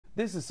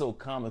this is so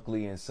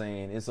comically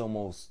insane. It's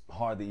almost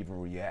hard to even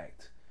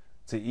react,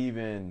 to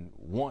even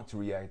want to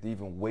react, to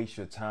even waste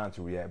your time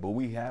to react. But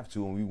we have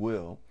to, and we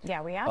will.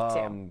 Yeah, we have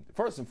to.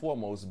 First and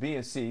foremost,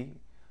 BNC,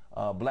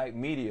 black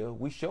media,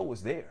 we show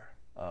what's there.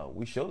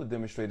 We show the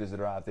demonstrators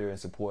that are out there in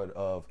support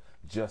of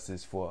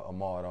justice for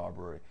Ahmaud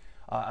Arbery.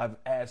 I've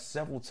asked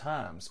several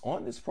times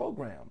on this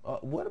program,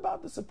 what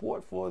about the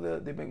support for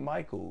the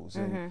McMichaels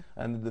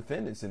and the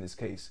defendants in this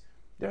case?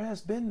 There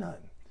has been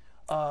none.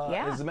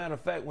 As a matter of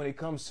fact, when it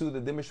comes to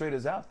the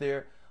demonstrators out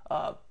there,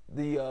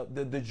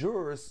 the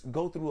jurors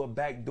go through a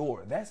back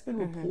door. That's been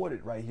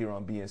reported right here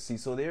on BNC.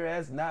 So there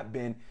has not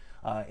been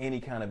any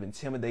kind of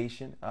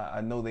intimidation.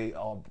 I know they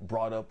all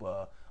brought up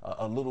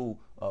a little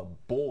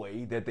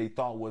boy that they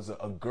thought was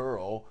a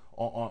girl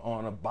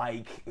on a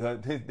bike.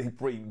 They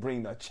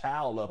bring a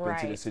child up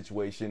into the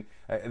situation.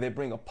 They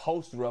bring a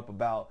poster up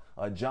about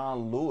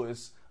John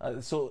Lewis.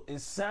 So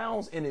it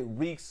sounds and it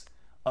reeks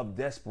of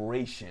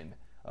desperation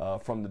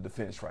from the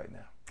defense right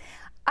now.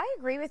 I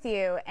agree with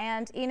you.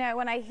 And, you know,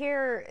 when I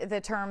hear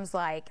the terms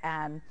like,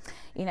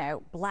 you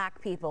know,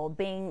 black people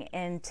being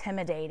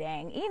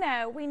intimidating, you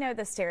know, we know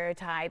the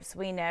stereotypes,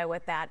 we know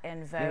what that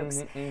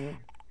invokes.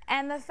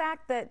 And the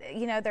fact that,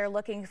 you know, they're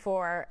looking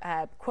for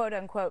quote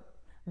unquote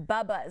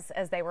bubbas,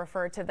 as they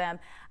refer to them.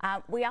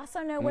 We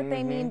also know what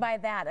they mean by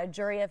that, a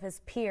jury of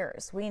his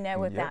peers. We know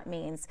what that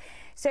means.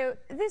 So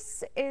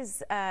this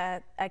is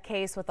a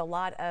case with a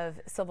lot of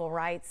civil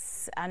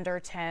rights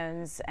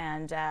undertones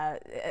and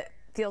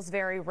feels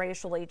very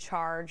racially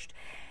charged.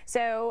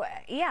 So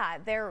yeah,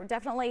 they're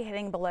definitely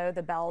hitting below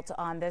the belt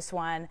on this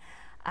one.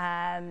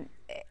 I'm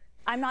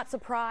not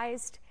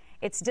surprised.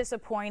 It's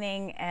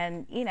disappointing,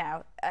 and you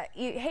know,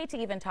 you hate to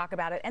even talk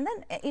about it. And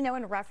then, you know,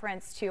 in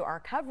reference to our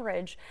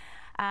coverage,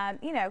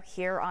 you know,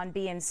 here on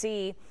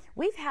BNC,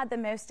 we've had the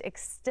most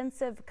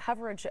extensive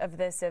coverage of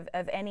this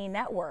of any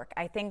network.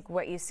 I think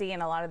what you see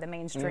in a lot of the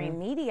mainstream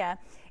media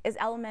is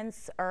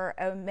elements are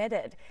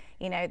omitted.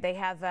 You know, they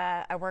have,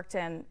 I worked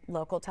in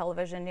local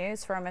television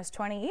news for almost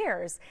 20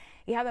 years.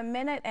 You have 1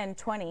 minute and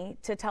 20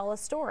 to tell a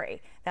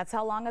story. That's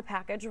how long a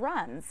package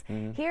runs.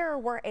 Here,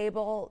 we're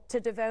able to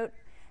devote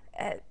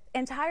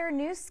entire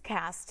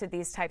newscasts to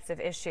these types of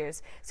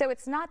issues. So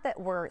it's not that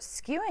we're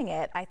skewing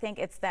it. I think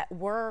it's that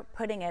we're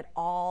putting it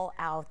all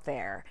out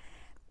there.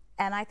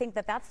 And I think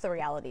that that's the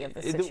reality of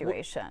the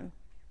situation.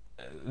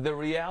 The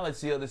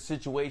reality of the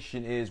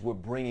situation is we're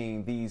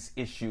bringing these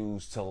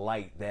issues to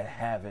light that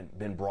haven't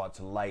been brought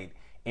to light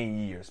in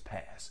years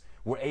past.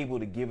 We're able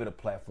to give it a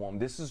platform.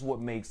 This is what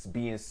makes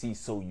BNC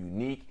so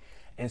unique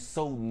and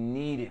so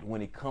needed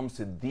when it comes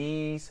to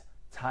these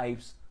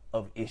types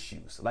of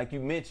issues. Like you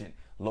mentioned,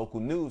 local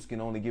news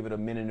can only give it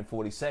 1 minute and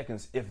 40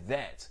 seconds, if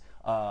that.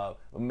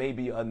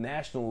 Maybe a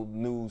national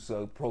news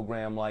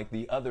program like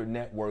the other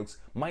networks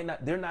might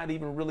not, they're not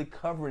even really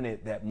covering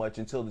it that much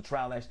until the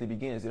trial actually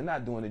begins. They're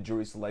not doing a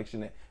jury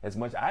selection as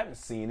much. I haven't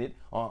seen it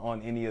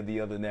on any of the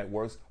other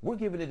networks. We're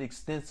giving it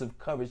extensive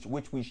coverage,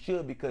 which we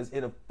should, because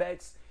it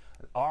affects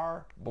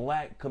our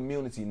black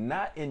community,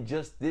 not in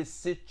just this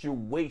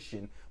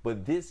situation,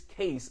 but this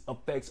case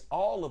affects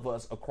all of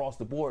us across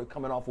the board,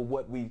 coming off of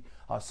what we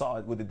saw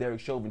with the Derek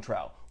Chauvin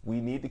trial. We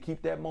need to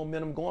keep that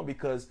momentum going,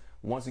 because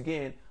once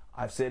again,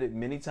 I've said it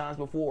many times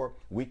before,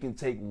 we can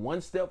take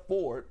one step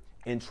forward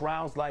in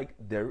trials like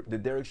the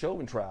Derek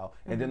Chauvin trial,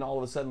 and then all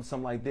of a sudden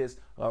something like this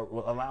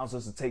allows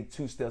us to take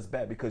 2 steps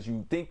back, because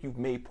you think you've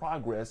made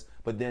progress,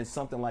 but then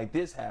something like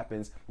this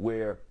happens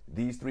where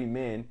these 3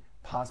 men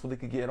possibly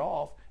could get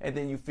off, and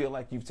then you feel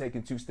like you've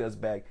taken 2 steps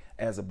back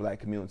as a black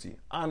community.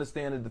 I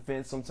understand the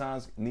defense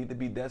sometimes need to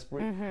be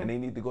desperate, and they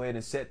need to go ahead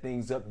and set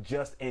things up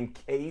just in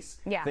case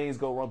things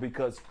go wrong,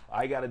 because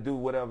I got to do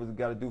whatever I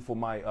got to do for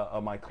my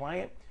my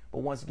client.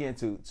 But once again,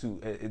 to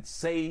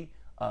say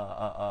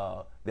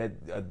that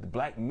the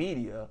black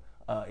media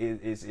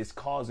is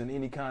causing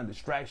any kind of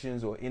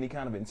distractions or any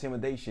kind of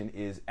intimidation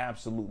is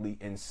absolutely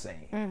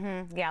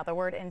insane. Yeah, the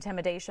word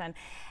intimidation.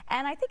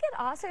 And I think it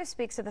also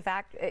speaks to the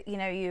fact, you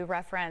know, you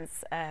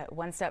reference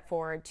 1 step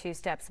forward, 2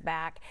 steps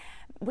back.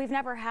 We've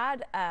never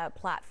had a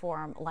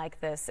platform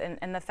like this,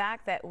 and the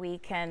fact that we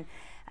can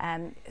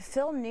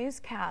fill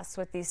newscasts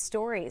with these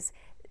stories.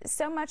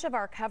 So much of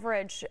our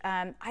coverage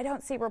I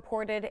don't see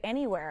reported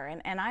anywhere,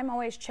 and I'm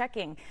always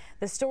checking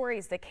the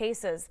stories, the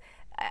cases.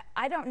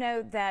 I don't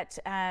know that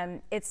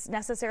it's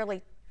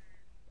necessarily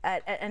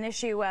an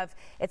issue of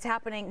it's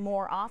happening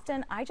more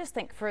often. I just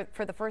think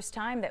for the first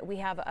time that we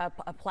have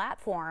a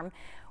platform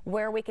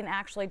where we can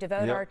actually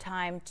devote our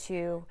time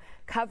to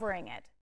covering it.